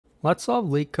Let's solve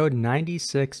Leetcode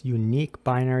 96 unique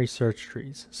binary search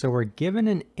trees. So we're given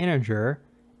an integer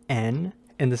n.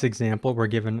 In this example, we're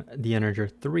given the integer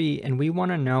 3, and we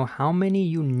want to know how many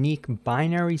unique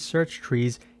binary search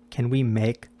trees can we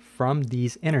make from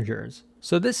these integers.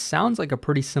 So this sounds like a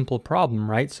pretty simple problem,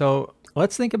 right? So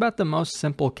let's think about the most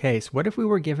simple case. What if we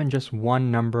were given just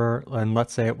one number, and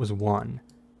let's say it was 1?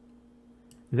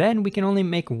 Then we can only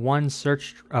make one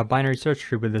binary search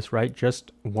tree with this, right?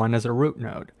 Just 1 as a root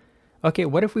node. Okay,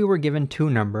 what if we were given two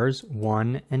numbers,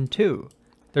 1 and 2?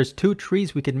 There's two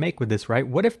trees we could make with this, right?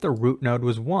 What if the root node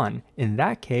was 1? In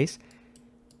that case,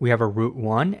 we have a root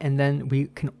 1, and then we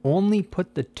can only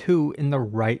put the 2 in the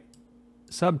right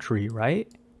subtree, right?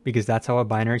 Because that's how a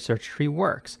binary search tree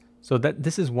works. So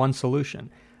this is one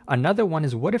solution. Another one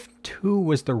is, what if 2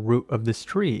 was the root of this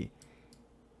tree?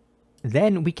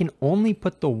 Then we can only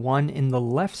put the 1 in the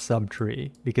left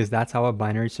subtree, because that's how a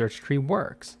binary search tree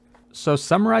works. So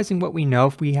summarizing what we know,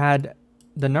 if we had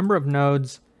the number of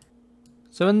nodes,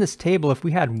 so in this table, if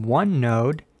we had one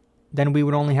node, then we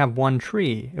would only have one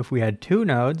tree. If we had two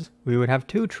nodes, we would have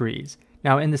two trees.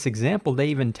 Now in this example, they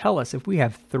even tell us if we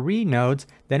have 3 nodes,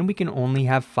 then we can only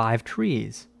have 5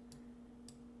 trees.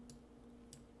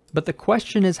 But the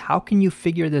question is, how can you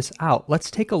figure this out? Let's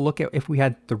take a look at if we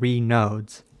had 3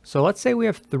 nodes. So let's say we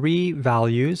have 3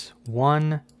 values,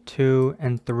 1, 2,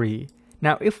 and 3.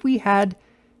 Now if we had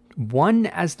 1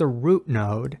 as the root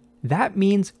node, that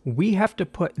means we have to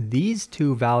put these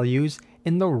 2 values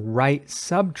in the right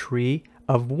subtree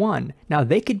of 1. Now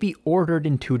they could be ordered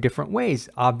in 2 different ways.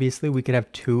 Obviously we could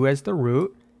have 2 as the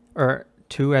root, or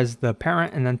 2 as the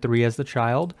parent and then 3 as the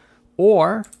child,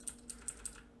 or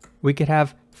we could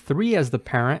have 3 as the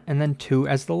parent and then 2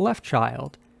 as the left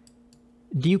child.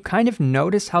 Do you kind of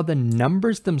notice how the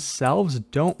numbers themselves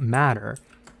don't matter?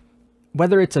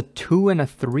 Whether it's a 2 and a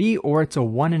 3 or it's a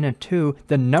 1 and a 2,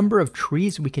 the number of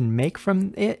trees we can make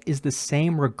from it is the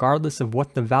same regardless of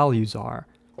what the values are.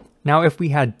 Now if we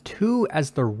had 2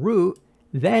 as the root,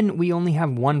 then we only have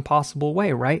one possible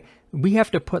way, right? We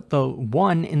have to put the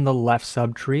 1 in the left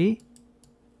subtree,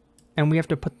 and we have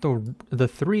to put the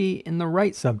 3 in the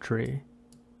right subtree.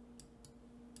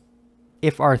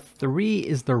 If our 3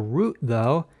 is the root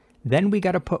though, then we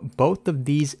got to put both of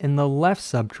these in the left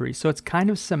subtree. So it's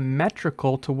kind of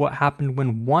symmetrical to what happened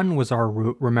when 1 was our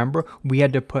root. Remember, we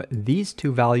had to put these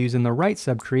 2 values in the right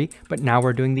subtree, but now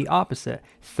we're doing the opposite.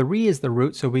 3 is the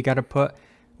root, so we got to put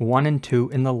 1 and 2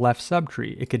 in the left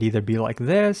subtree. It could either be like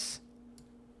this,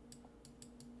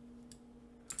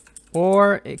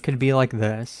 or it could be like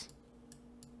this.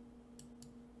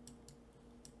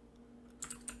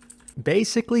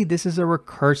 Basically, this is a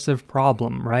recursive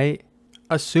problem, right?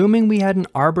 Assuming we had an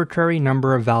arbitrary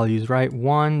number of values, right?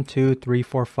 1, 2, 3,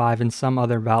 4, 5, and some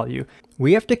other value.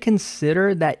 We have to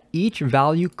consider that each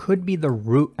value could be the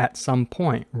root at some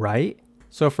point, right?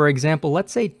 So for example,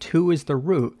 let's say 2 is the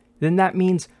root. Then that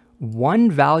means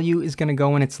 1 value is going to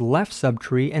go in its left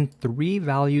subtree and 3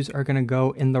 values are going to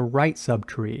go in the right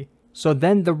subtree. So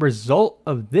then the result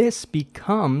of this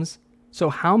becomes, so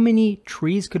how many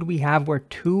trees could we have where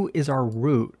 2 is our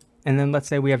root? And then let's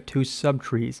say we have 2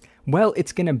 subtrees. Well,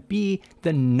 it's going to be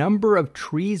the number of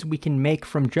trees we can make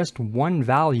from just one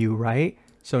value, right?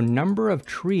 So number of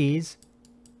trees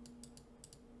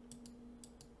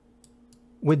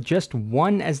with just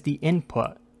 1 as the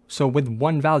input. So with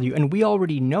one value, and we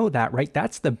already know that, right?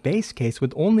 That's the base case.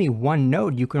 With only one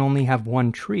node, you can only have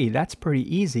one tree. That's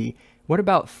pretty easy. What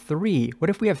about 3?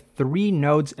 What if we have 3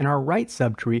 nodes in our right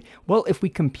subtree? Well, if we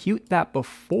compute that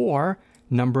before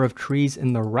number of trees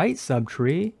in the right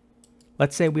subtree,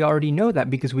 let's say we already know that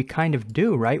because we kind of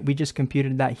do, right? We just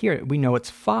computed that here. We know it's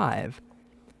 5.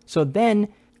 So then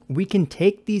we can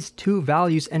take these 2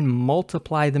 values and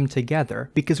multiply them together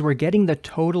because we're getting the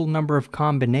total number of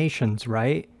combinations,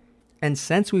 right? And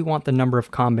since we want the number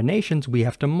of combinations, we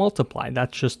have to multiply.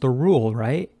 That's just the rule,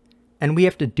 right? And we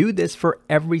have to do this for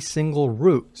every single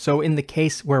root. So in the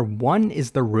case where 1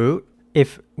 is the root,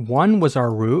 if 1 was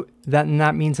our root, then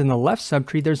that means in the left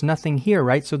subtree there's nothing here,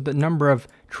 right? So the number of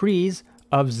trees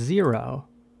of 0.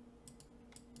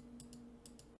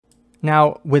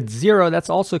 Now with 0, that's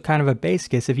also kind of a base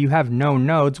case. If you have no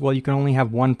nodes, well, you can only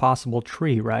have one possible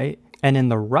tree, right? And in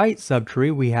the right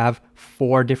subtree we have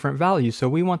 4 different values. So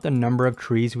we want the number of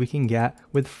trees we can get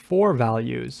with 4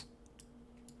 values.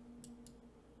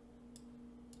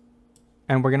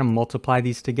 And we're going to multiply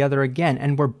these together again.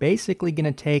 And we're basically going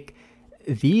to take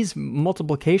these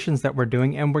multiplications that we're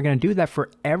doing, and we're going to do that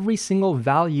for every single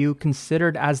value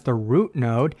considered as the root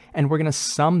node, and we're going to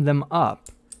sum them up.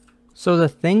 So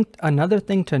another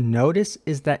thing to notice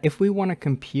is that if we want to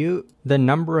compute the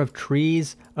number of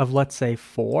trees of, let's say,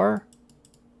 4,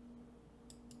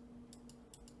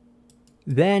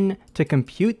 then to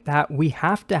compute that, we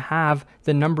have to have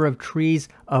the number of trees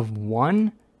of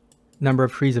 1, number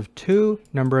of trees of 2,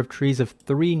 number of trees of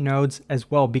 3 nodes as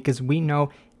well, because we know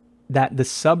that the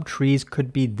subtrees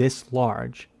could be this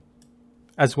large,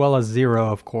 as well as 0,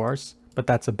 of course, but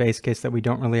that's a base case that we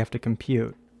don't really have to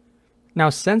compute. Now,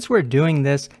 since we're doing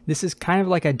this, this is kind of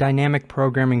like a dynamic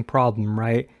programming problem,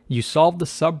 right? You solve the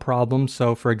subproblem,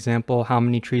 so for example, how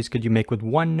many trees could you make with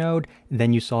 1 node?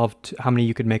 Then you solve how many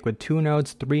you could make with 2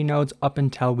 nodes, 3 nodes, up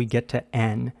until we get to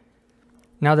n.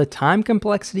 Now, the time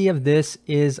complexity of this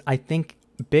is, I think,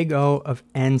 big O of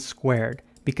n squared,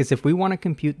 because if we want to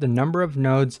compute the number of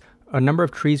nodes, a number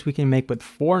of trees we can make with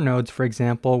 4 nodes, for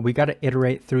example, we got to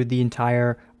iterate through the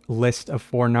entire list of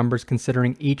 4 numbers,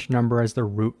 considering each number as the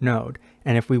root node.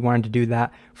 And if we wanted to do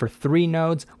that for 3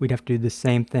 nodes, we'd have to do the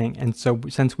same thing. And so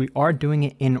since we are doing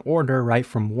it in order, right,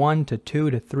 from 1 to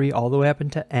 2 to 3 all the way up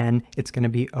into n, it's going to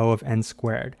be O of n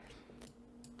squared.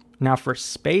 Now for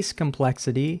space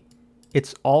complexity,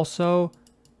 it's also,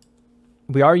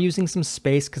 we are using some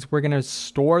space because we're going to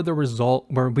store the result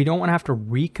where we don't want to have to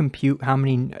recompute how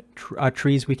many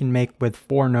trees we can make with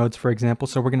 4 nodes, for example.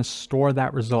 So we're going to store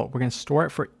that result. We're going to store it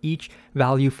for each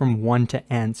value from 1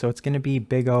 to n. So it's going to be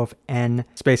big O of n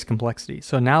space complexity.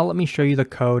 So now let me show you the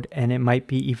code, and it might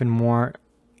be even more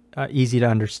easy to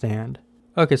understand.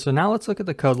 Okay, so now let's look at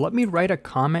the code. Let me write a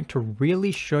comment to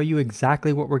really show you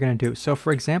exactly what we're going to do. So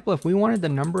for example, if we wanted the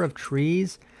number of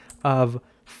trees of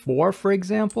 4, for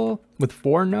example, with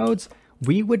 4 nodes,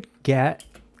 we would get,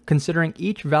 considering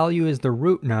each value is the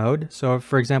root node. So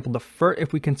for example,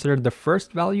 if we considered the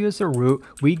first value as a root,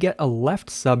 we get a left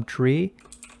subtree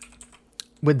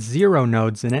with 0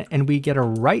 nodes in it, and we get a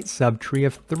right subtree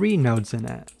of 3 nodes in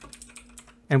it.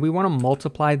 And we want to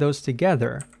multiply those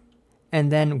together.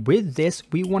 And then with this,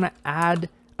 we want to add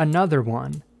another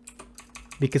one,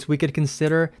 because we could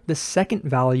consider the second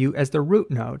value as the root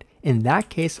node. In that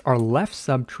case, our left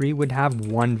subtree would have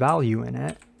 1 value in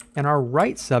it, and our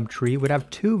right subtree would have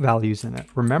 2 values in it.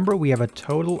 Remember, we have a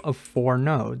total of 4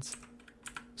 nodes.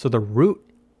 So the root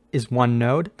is 1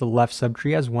 node, the left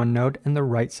subtree has 1 node, and the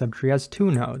right subtree has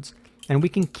 2 nodes. And we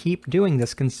can keep doing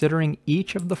this, considering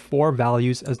each of the 4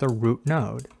 values as the root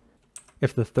node.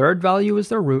 If the third value is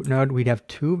the root node, we'd have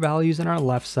 2 values in our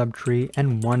left subtree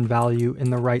and 1 value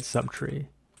in the right subtree.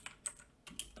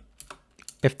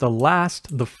 If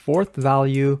the fourth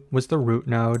value was the root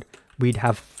node, we'd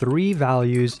have 3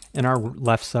 values in our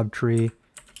left subtree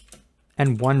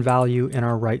and 1 value in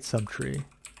our right subtree.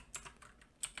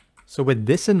 So with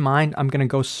this in mind, I'm going to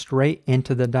go straight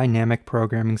into the dynamic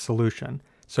programming solution.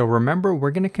 So remember,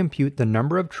 we're going to compute the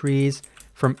number of trees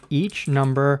from each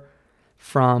number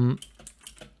from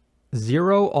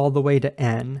 0 all the way to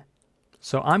n.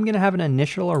 So I'm going to have an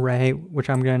initial array, which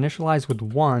I'm going to initialize with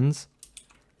 1s.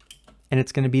 And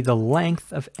it's going to be the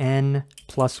length of n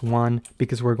plus 1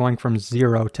 because we're going from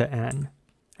 0 to n.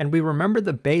 And we remember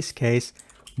the base case,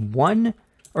 1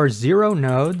 or 0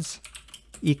 nodes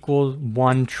equals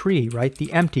 1 tree, right?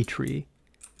 The empty tree.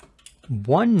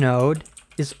 1 node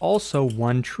is also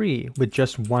 1 tree with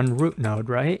just 1 root node,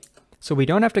 right? So we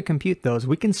don't have to compute those.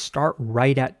 We can start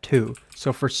right at 2.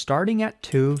 So for starting at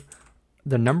 2,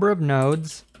 the number of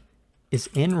nodes is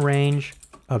in range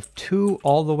of 2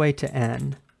 all the way to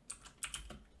n.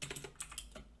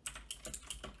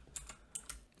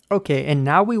 Okay, and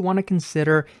now we want to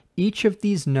consider each of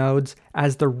these nodes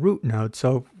as the root node.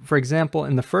 So for example,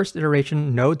 in the first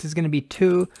iteration, nodes is going to be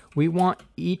 2. We want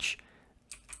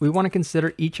to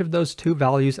consider each of those 2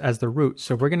 values as the root.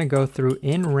 So we're going to go through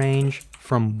in range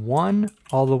from 1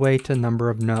 all the way to number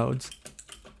of nodes.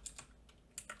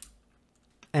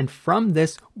 And from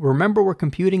this, remember, we're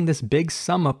computing this big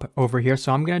sum up over here.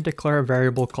 So I'm going to declare a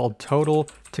variable called total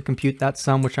to compute that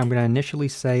sum, which I'm going to initially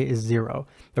say is 0.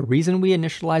 The reason we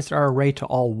initialized our array to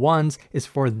all 1s is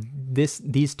for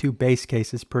these 2 base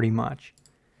cases pretty much.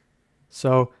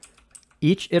 So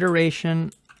each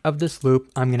iteration of this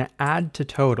loop, I'm going to add to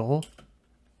total.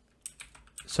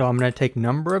 So I'm going to take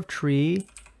number of tree.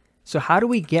 So how do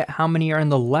we get how many are in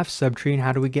the left subtree and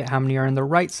how do we get how many are in the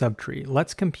right subtree?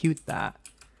 Let's compute that.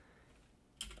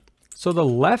 So the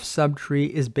left subtree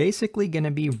is basically going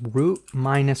to be root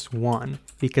minus 1,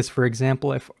 because for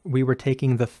example, if we were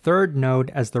taking the third node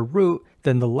as the root,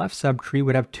 then the left subtree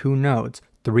would have 2 nodes,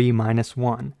 3 minus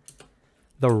 1.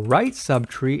 The right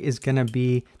subtree is going to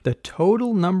be the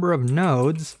total number of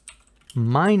nodes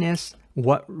minus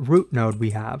what root node we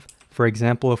have. For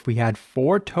example, if we had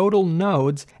 4 total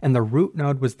nodes and the root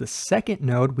node was the second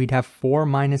node, we'd have 4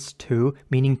 minus 2,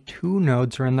 meaning 2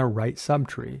 nodes are in the right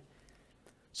subtree.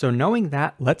 So knowing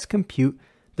that, let's compute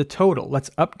the total. Let's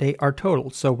update our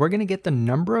total. So we're going to get the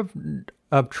number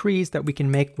of trees that we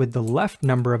can make with the left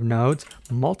number of nodes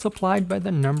multiplied by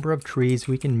the number of trees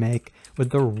we can make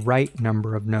with the right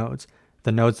number of nodes,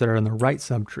 the nodes that are in the right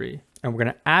subtree. And we're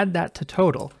going to add that to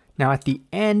total. Now at the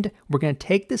end, we're going to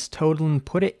take this total and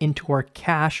put it into our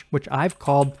cache, which I've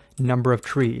called number of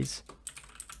trees.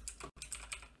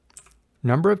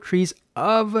 Number of trees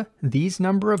of these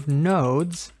number of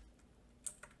nodes.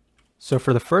 So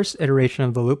for the first iteration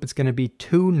of the loop, it's going to be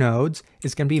 2 nodes.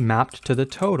 It's going to be mapped to the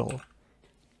total.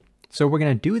 So we're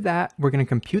going to do that. We're going to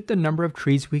compute the number of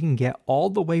trees we can get all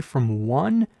the way from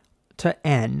 1 to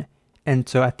n. And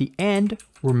so at the end,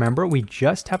 remember, we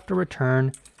just have to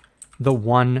return the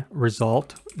 1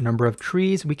 result, number of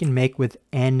trees we can make with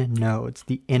n nodes.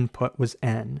 The input was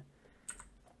n.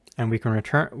 And we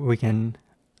can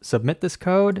submit this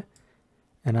code.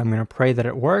 And I'm going to pray that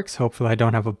it works. Hopefully I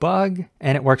don't have a bug,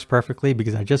 and it works perfectly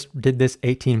because I just did this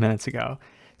 18 minutes ago.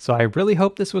 So I really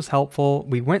hope this was helpful.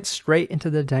 We went straight into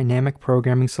the dynamic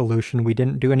programming solution. We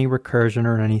didn't do any recursion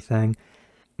or anything,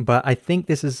 but I think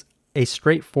this is a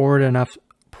straightforward enough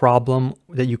problem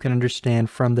that you can understand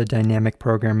from the dynamic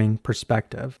programming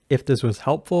perspective. If this was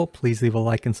helpful, please leave a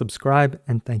like and subscribe,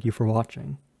 and thank you for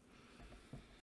watching.